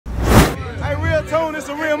RealToon, it's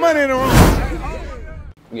some real money in the room.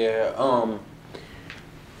 Yeah,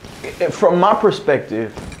 from my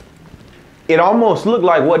perspective, it almost looked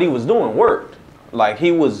like what he was doing worked. Like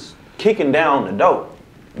he was kicking down the dope.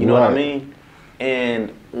 You know what I mean?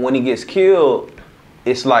 And when he gets killed,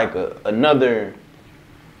 it's like another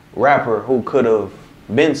rapper who could have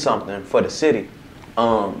been something for the city.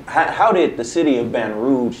 How did the city of Baton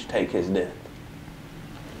Rouge take his death?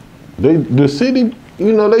 The city,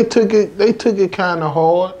 you know, they took it kind of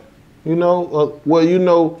hard. You know, well, you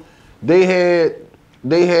know, they had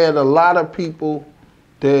a lot of people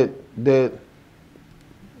that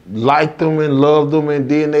liked them and loved them, and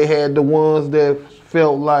then they had the ones that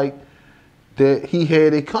felt like that he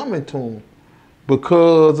had it coming to him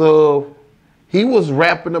because of he was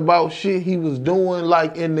rapping about shit he was doing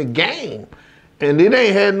like in the game. And it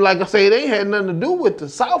ain't had, like I say, it ain't had nothing to do with the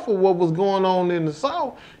South or what was going on in the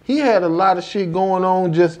South. He had a lot of shit going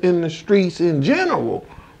on just in the streets in general.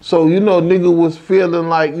 So, you know, nigga was feeling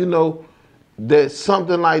like, you know, that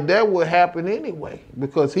something like that would happen anyway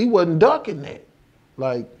because he wasn't ducking that.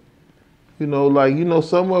 Like, you know,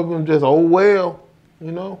 some of them just, oh well,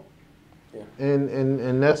 you know. Yeah.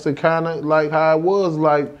 And that's the kind of like how it was.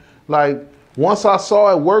 Like once I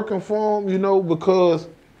saw it working for him, you know, because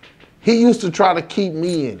he used to try to keep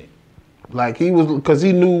me in it. Like he was, because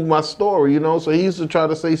he knew my story, you know, so he used to try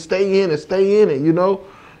to say, stay in it, you know.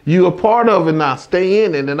 You a part of it now, stay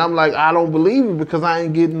in it. And I'm like, I don't believe it because I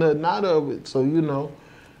ain't getting nothing out of it. So, you know,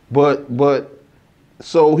 but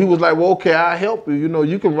so he was like, well, okay, I'll help you. You know,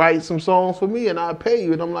 you can write some songs for me and I'll pay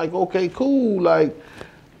you. And I'm like, okay, cool. Like,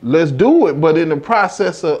 let's do it. But in the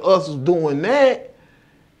process of us doing that,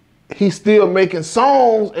 he's still making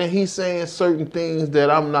songs and he's saying certain things that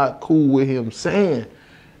I'm not cool with him saying.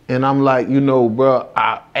 And I'm like, you know, bro,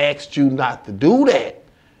 I asked you not to do that.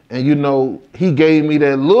 And, you know, he gave me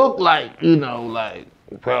that look like, you know, like,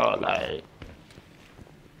 bro, like,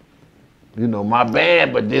 you know, my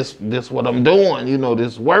bad, but this what I'm doing, you know,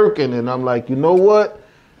 this working. And I'm like, you know what?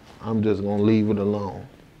 I'm just going to leave it alone.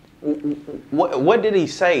 What did he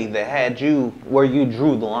say that had you, where you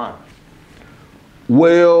drew the line?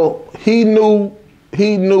 Well, he knew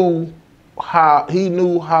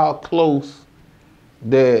how close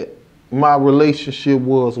that my relationship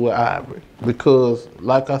was with Ivory because,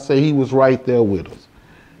 like I say, he was right there with us.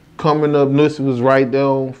 Coming up, Nussie was right there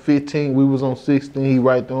on 15. We was on 16. He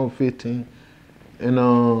right there on 15,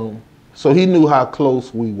 and so he knew how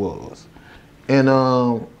close we was. And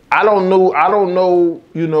I don't know,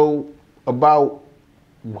 you know, about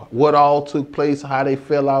what all took place, how they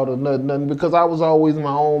fell out or nothing, because I was always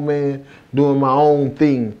my own man doing my own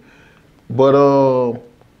thing. But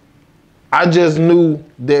I just knew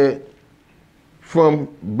that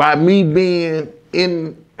by me being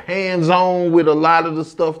in hands-on with a lot of the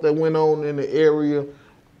stuff that went on in the area,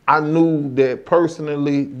 I knew that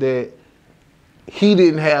personally that he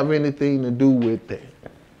didn't have anything to do with that.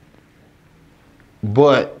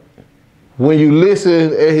 But when you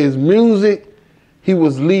listen at his music, he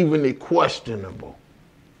was leaving it questionable.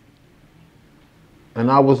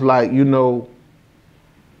 And I was like, you know,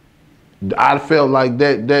 I felt like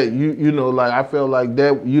that you know, like I felt like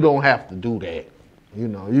that you don't have to do that. You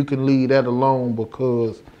know, you can leave that alone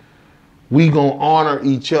because we gonna honor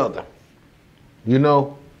each other. You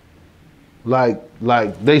know? Like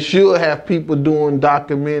they should have people doing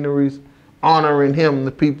documentaries honoring him,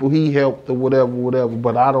 the people he helped or whatever,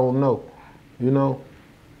 but I don't know. You know?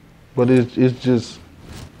 But it's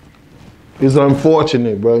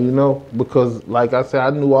unfortunate, bro, you know? Because like I said,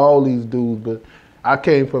 I knew all these dudes, but I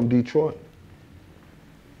came from Detroit.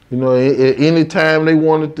 You know, any time they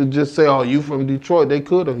wanted to just say, oh, you from Detroit, they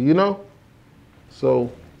could have, you know?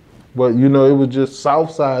 So, but you know, it was just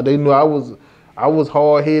South Side. They knew I was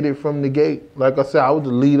hard-headed from the gate. Like I said, I was the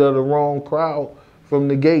leader of the wrong crowd from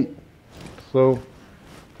the gate. So,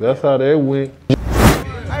 that's how that went.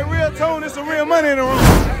 Hey, RealToon, it's some real money in the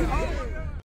room.